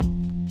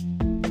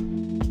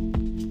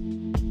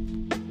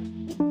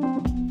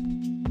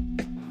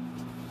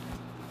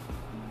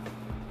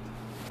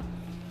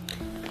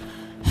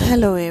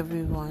Hello,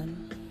 everyone.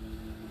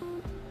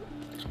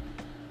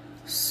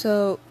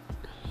 So,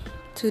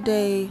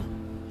 today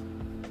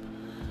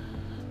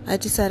I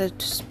decided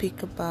to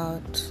speak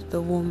about the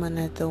woman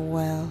at the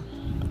well,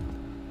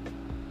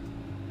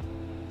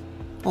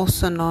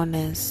 also known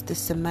as the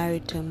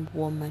Samaritan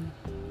woman.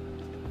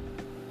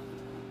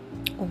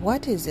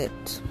 What is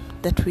it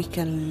that we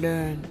can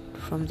learn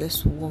from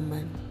this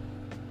woman?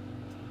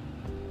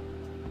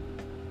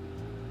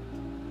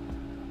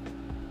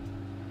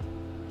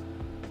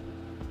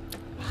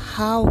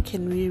 How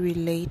can we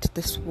relate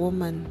this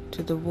woman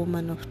to the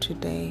woman of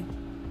today?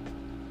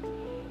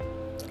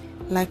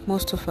 Like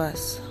most of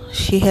us,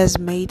 she has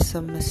made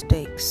some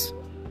mistakes,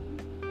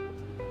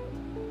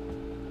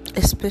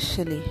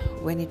 especially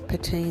when it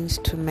pertains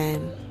to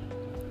men.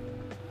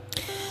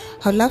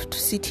 I'd love to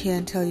sit here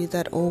and tell you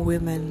that all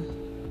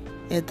women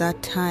at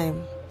that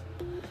time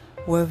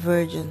were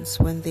virgins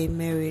when they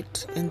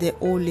married and they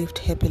all lived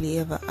happily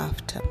ever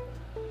after.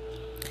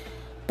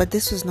 But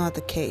this was not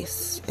the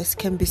case, as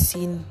can be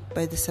seen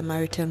by the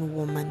Samaritan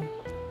woman.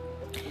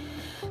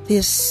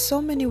 There's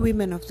so many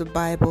women of the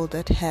Bible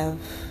that have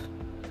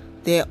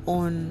their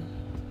own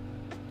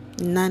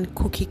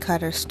non-cookie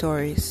cutter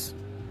stories.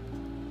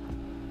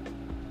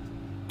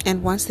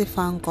 And once they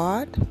found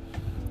God,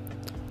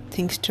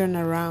 things turn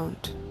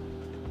around.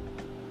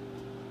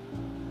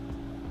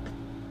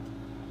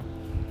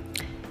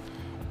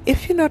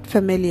 If you're not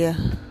familiar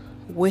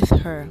with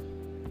her,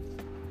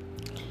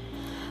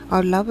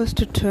 I'd love us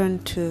to turn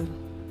to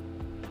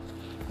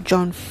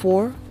John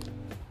 4,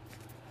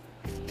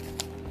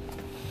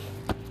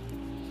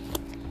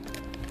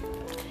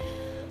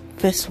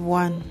 verse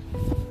 1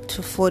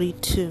 to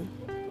 42.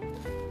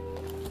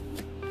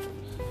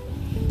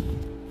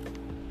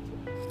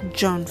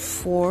 John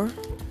 4,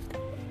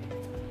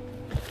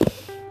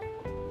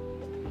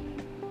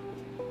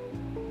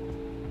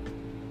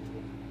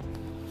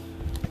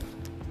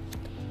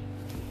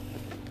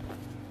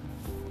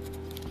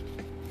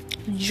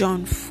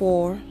 John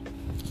 4,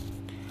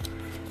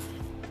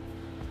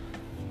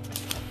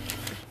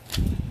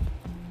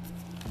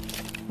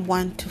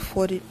 one to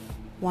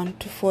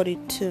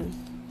 42.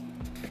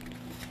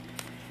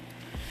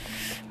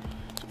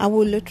 I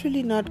will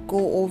literally not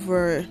go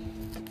over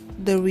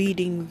the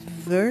reading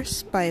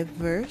verse by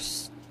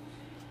verse,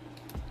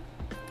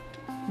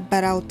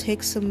 but I'll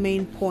take some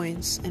main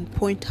points and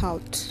point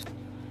out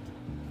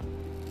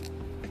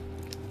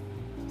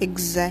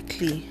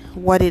exactly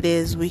what it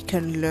is we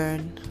can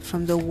learn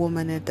from the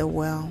woman at the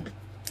well,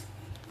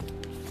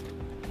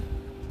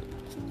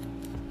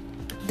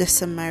 the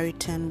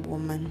Samaritan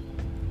woman.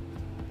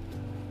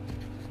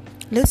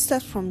 Let's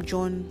start from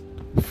John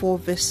 4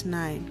 verse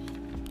 9.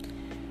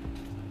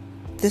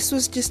 This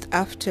was just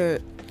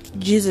after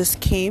Jesus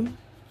came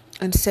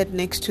and sat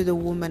next to the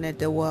woman at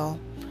the well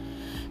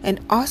and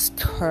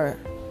asked her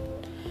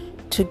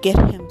to get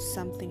him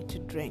something to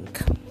drink.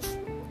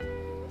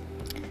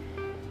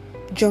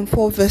 John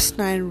 4 verse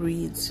 9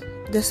 reads,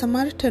 "The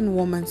Samaritan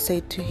woman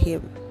said to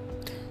him,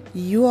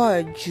 'You are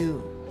a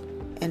Jew,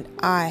 and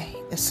I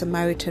a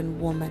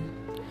Samaritan woman.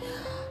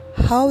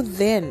 How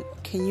then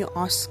can you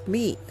ask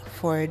me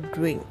for a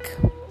drink?'"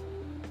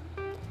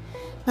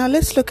 Now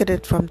let's look at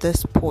it from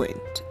this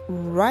point.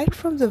 Right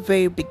from the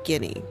very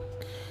beginning,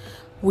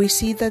 we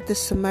see that the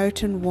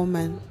Samaritan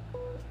woman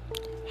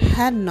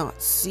had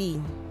not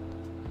seen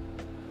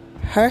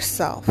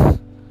herself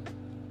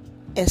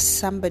as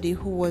somebody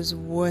who was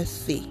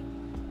worthy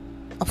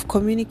of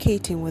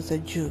communicating with a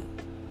Jew.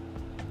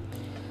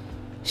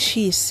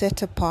 She is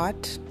set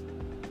apart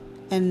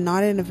and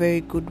not in a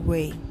very good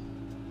way.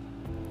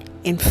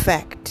 In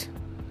fact,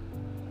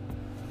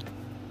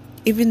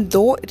 even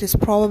though it is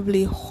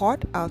probably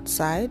hot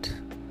outside,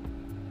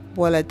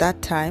 well, at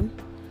that time,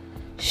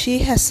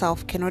 she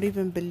herself cannot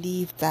even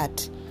believe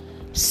that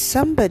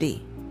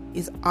somebody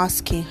is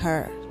asking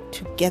her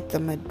to get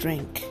them a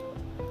drink.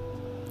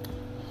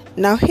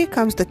 Now here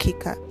comes the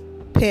kicker.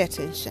 Pay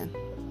attention.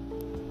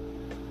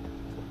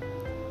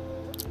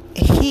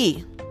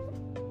 He,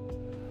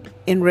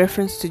 in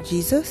reference to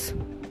Jesus,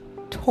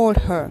 told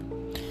her,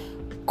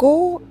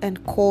 "Go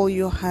and call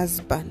your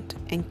husband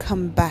and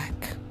come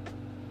back."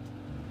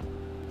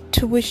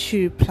 To which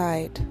she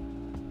replied,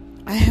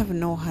 "I have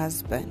no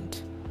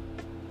husband."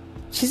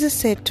 Jesus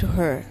said to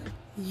her,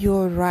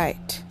 "You're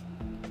right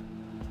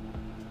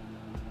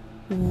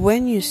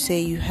when you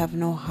say you have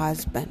no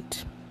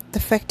husband. The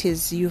fact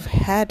is, you've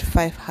had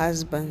 5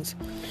 husbands,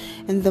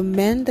 and the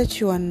man that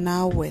you are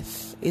now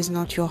with is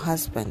not your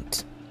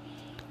husband.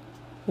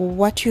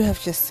 What you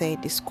have just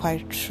said is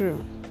quite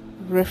true."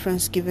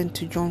 Reference given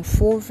to John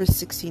 4 verse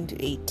 16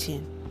 to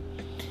 18.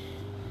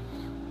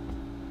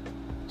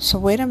 So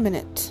wait a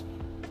minute.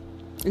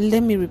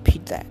 Let me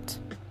repeat that.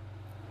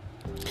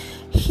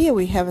 Here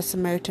we have a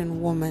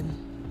Samaritan woman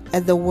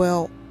at the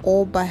well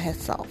all by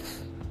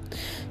herself.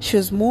 She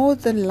was more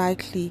than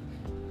likely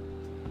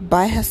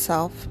by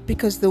herself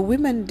because the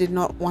women did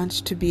not want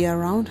to be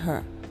around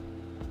her.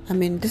 I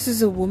mean, this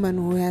is a woman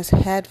who has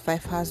had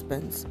 5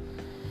 husbands.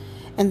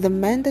 And the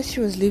man that she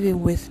was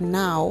living with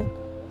now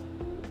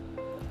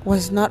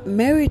was not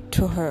married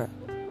to her.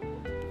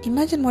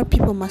 Imagine what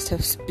people must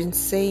have been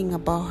saying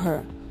about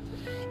her.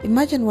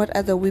 Imagine what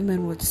other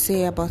women would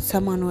say about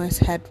someone who has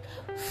had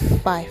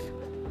 5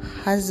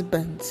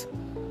 husbands.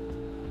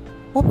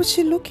 What was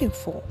she looking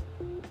for?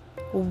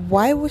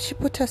 Why would she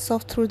put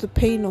herself through the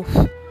pain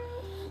of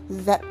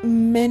that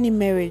many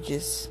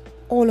marriages,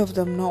 all of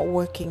them not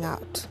working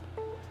out?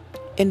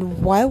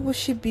 And why would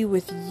she be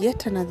with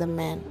yet another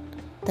man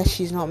that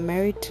she's not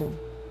married to?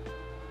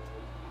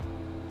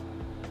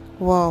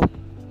 Well,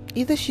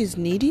 either she's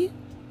needy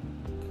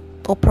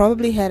or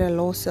probably had a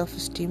low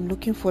self-esteem,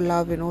 looking for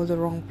love in all the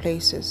wrong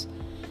places,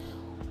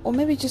 or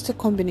maybe just a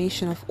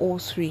combination of all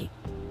three.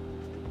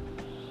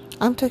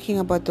 I'm talking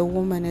about the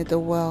woman at the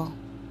well,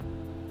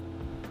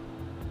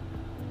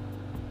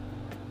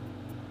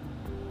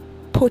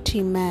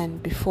 putting man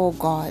before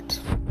God.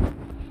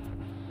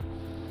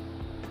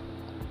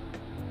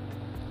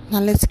 Now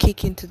let's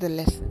kick into the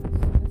lesson.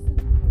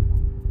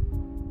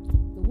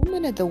 The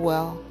woman at the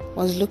well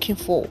was looking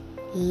for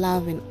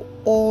love in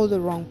all the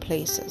wrong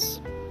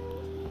places.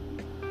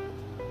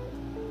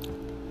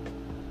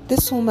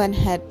 This woman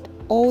had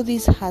all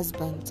these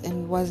husbands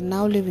and was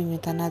now living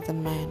with another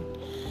man.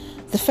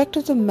 The fact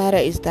of the matter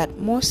is that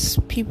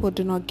most people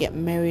do not get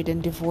married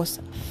and divorce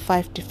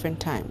 5 different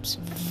times.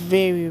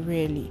 Very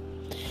rarely.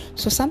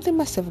 So something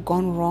must have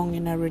gone wrong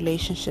in her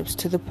relationships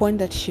to the point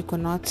that she could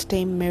not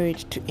stay married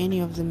to any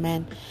of the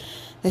men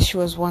that she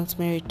was once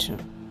married to.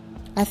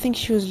 I think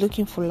she was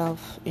looking for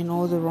love in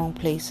all the wrong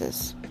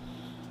places.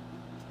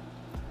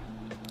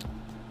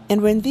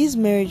 And when these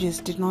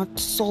marriages did not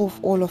solve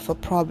all of her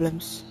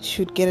problems,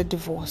 she would get a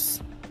divorce.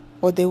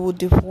 Or they would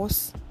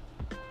divorce,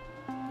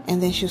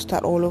 and then she'll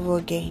start all over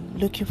again,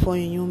 looking for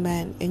a new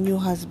man, a new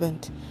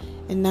husband,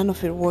 and none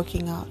of it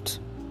working out.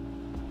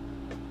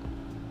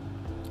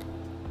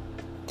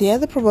 The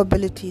other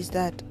probability is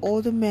that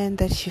all the men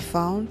that she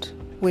found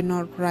were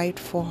not right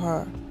for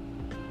her.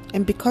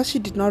 And because she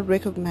did not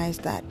recognize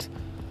that,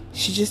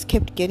 she just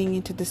kept getting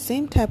into the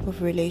same type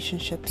of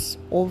relationships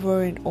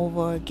over and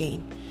over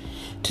again,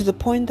 to the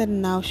point that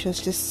now she was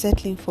just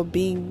settling for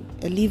being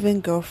a live-in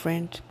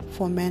girlfriend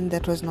for a man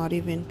that was not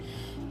even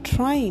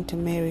trying to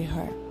marry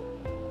her.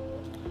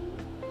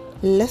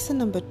 Lesson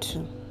number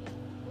 2.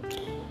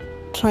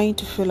 Trying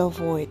to fill a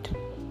void.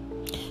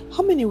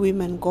 How many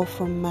women go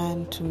from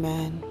man to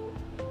man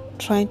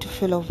trying to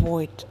fill a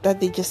void that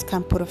they just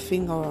can't put a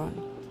finger on?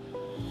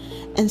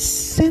 And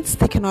since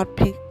they cannot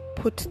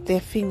put their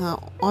finger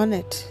on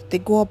it, they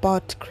go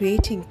about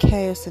creating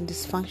chaos and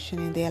dysfunction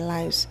in their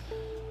lives.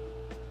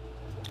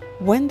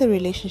 When the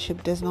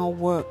relationship does not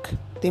work,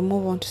 they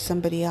move on to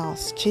somebody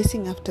else,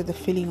 chasing after the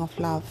feeling of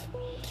love.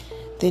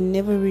 They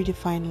never really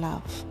find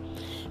love,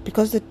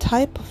 because the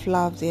type of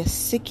love they are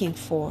seeking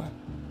for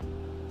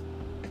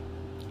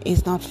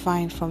is not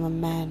found from a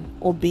man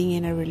or being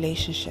in a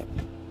relationship.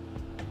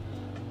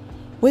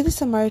 With the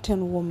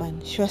Samaritan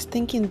woman, she was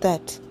thinking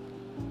that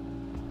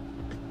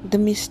the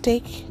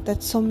mistake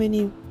that so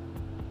many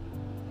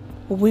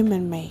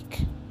women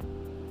make,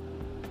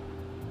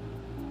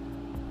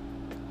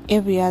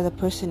 every other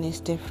person is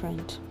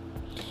different.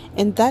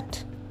 And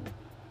that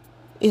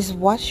is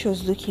what she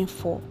was looking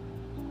for.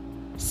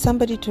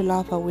 Somebody to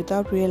love her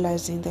without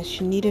realizing that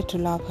she needed to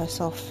love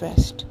herself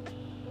first.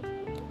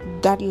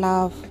 That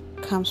love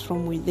comes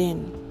from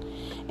within.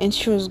 And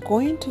she was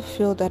going to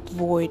fill that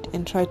void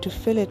and try to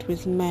fill it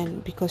with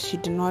men because she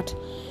did not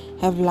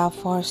have love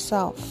for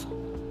herself.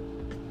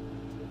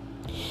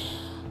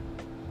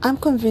 I'm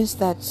convinced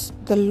that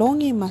the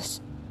longing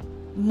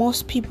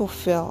most people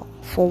feel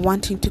for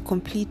wanting to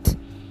complete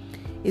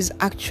is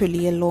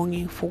actually a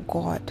longing for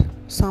God.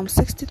 Psalm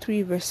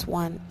 63 verse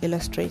 1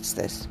 illustrates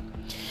this.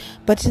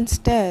 But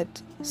instead,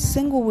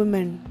 single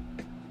women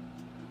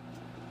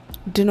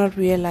do not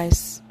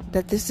realize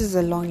that this is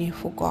a longing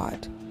for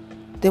God.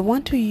 They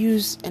want to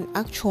use an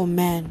actual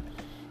man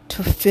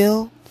to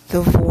fill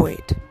the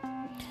void.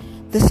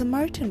 The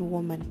Samaritan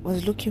woman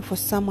was looking for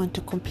someone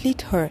to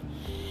complete her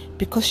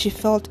because she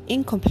felt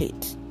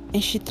incomplete,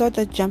 and she thought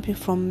that jumping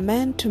from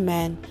man to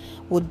man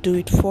would do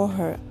it for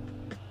her.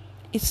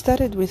 It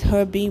started with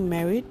her being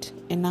married,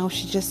 and now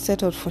she just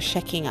settled for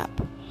shacking up.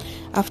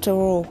 After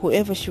all,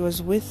 whoever she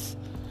was with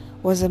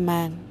was a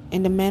man,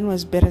 and the man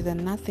was better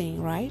than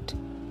nothing, right?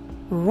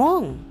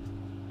 Wrong.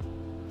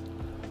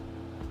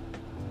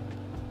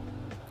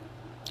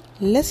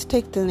 Let's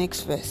take the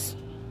next verse.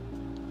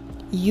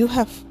 You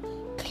have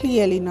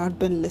clearly not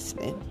been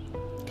listening.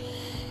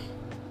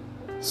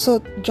 So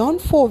John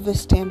 4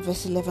 verse 10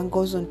 verse 11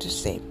 goes on to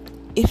say,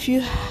 if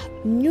you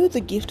knew the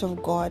gift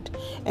of God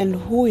and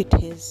who it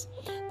is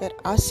that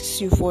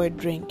asks you for a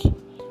drink,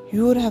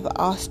 you would have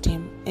asked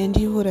him and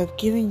he would have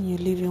given you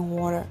living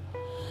water.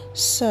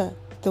 Sir,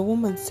 the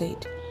woman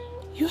said,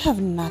 you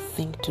have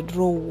nothing to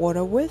draw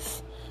water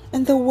with,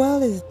 and the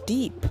well is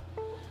deep.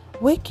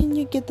 Where can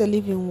you get the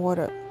living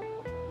water?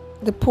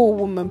 The poor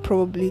woman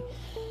probably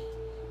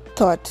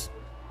thought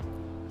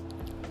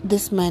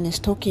this man is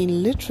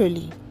talking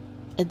literally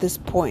at this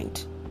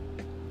point.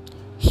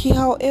 He,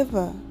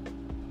 however,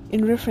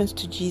 in reference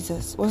to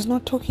Jesus was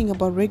not talking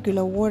about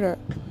regular water.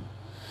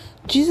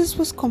 Jesus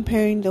was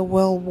comparing the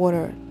well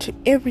water to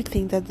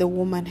everything that the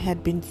woman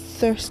had been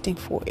thirsting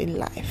for in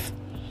life.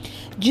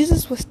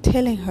 Jesus was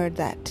telling her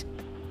that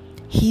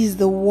He is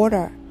the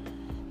water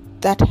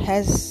that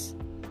has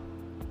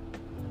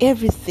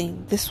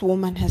everything this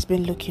woman has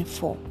been looking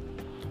for.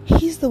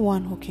 He's the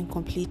one who can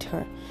complete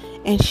her,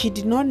 and she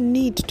did not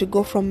need to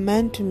go from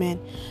man to man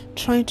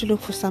trying to look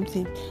for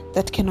something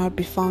that cannot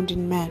be found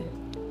in man.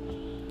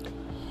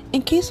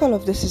 In case all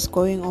of this is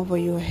going over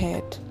your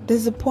head,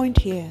 there's a point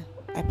here,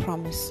 I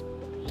promise.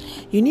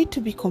 You need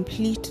to be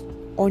complete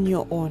on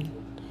your own.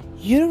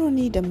 You don't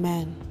need a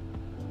man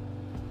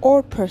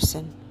or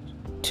person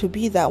to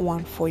be that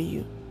one for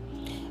you.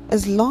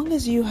 As long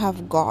as you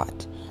have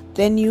God,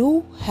 then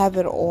you have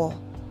it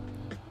all.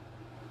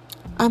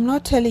 I'm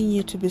not telling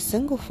you to be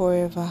single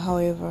forever,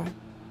 however,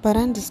 but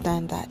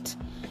understand that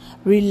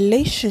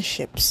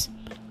relationships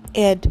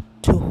add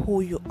to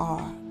who you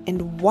are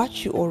and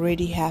what you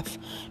already have,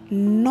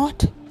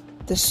 not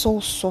the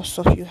sole source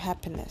of your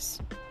happiness.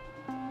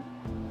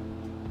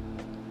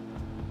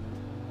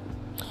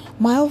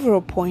 My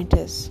overall point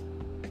is,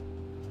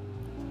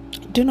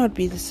 do not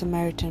be the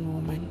Samaritan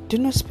woman. Do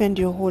not spend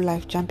your whole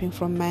life jumping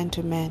from man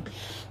to man,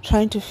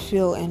 trying to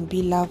feel and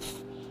be loved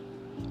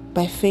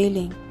by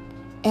failing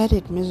at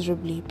it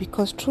miserably,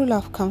 because true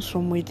love comes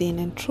from within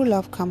and true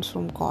love comes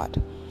from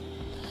God.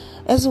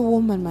 As a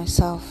woman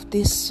myself,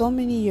 there's so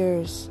many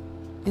years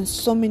in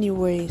so many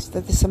ways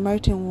that the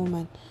Samaritan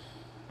woman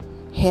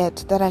had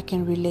that I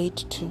can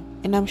relate to,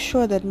 and I'm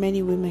sure that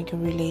many women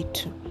can relate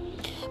to.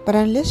 But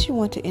unless you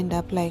want to end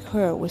up like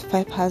her with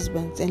 5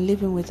 husbands and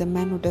living with a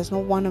man who does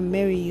not want to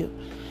marry you,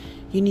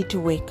 you need to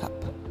wake up.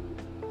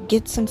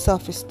 Get some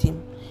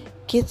self-esteem.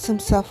 Get some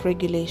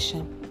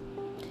self-regulation.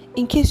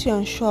 In case you're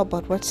unsure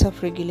about what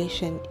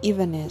self-regulation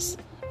even is,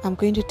 I'm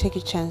going to take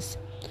a chance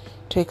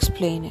to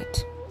explain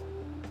it.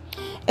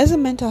 As a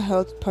mental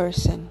health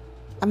person,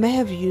 I may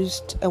have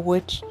used a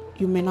word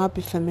you may not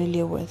be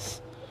familiar with.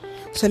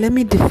 So let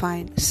me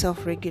define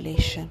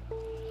self-regulation.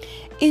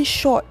 In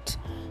short,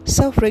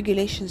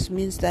 self-regulation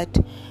means that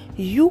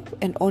you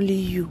and only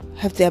you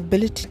have the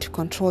ability to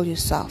control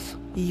yourself,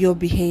 your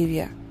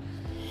behavior,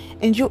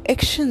 and your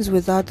actions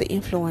without the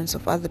influence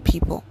of other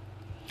people.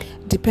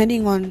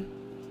 Depending on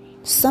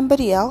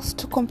somebody else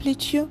to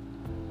complete you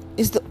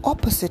is the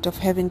opposite of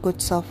having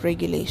good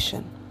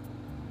self-regulation.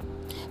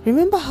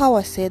 Remember how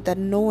I said that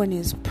no one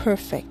is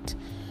perfect,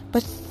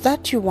 but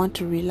that you want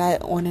to rely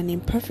on an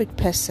imperfect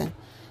person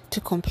to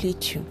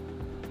complete you.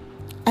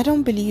 I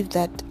don't believe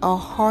that our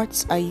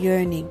hearts are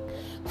yearning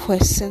for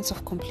a sense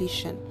of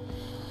completion,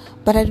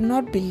 but I do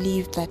not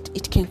believe that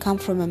it can come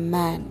from a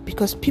man,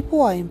 because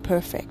people are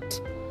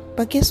imperfect.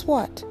 But guess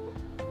what?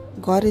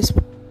 God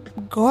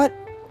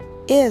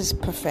is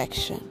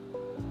perfection.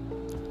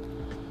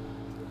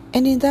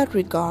 And in that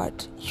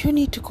regard, you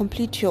need to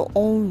complete your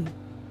own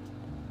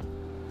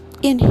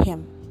in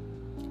Him.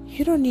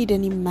 You don't need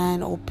any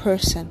man or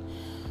person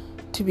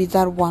to be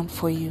that one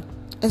for you.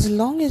 As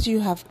long as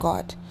you have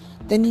God,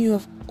 then you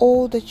have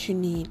all that you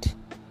need.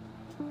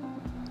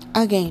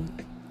 Again,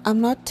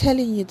 I'm not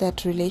telling you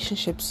that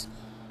relationships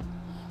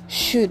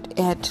should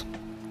add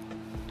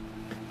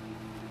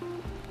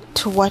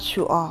to what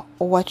you are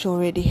or what you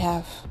already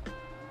have.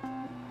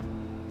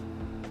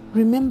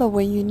 Remember,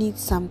 when you need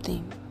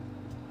something,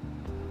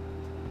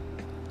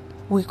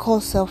 we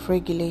call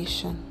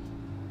self-regulation.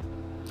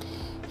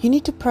 You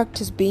need to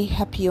practice being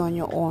happy on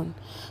your own,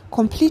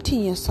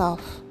 completing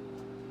yourself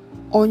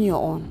on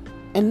your own,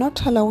 and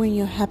not allowing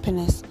your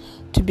happiness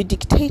to be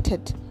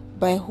dictated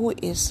by who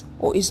is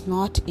or is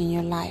not in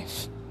your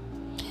life.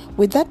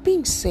 With that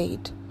being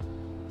said,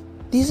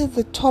 these are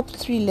the top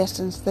 3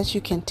 lessons that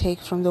you can take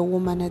from the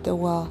woman at the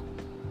well.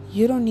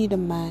 You don't need a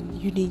man,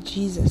 you need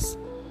Jesus.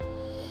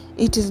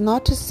 It is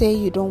not to say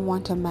you don't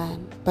want a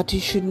man, but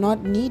you should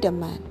not need a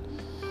man.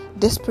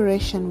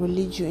 Desperation will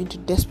lead you into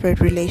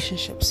desperate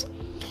relationships.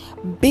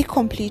 Be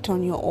complete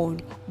on your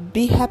own.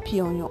 Be happy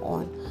on your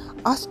own.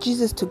 Ask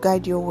Jesus to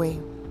guide your way.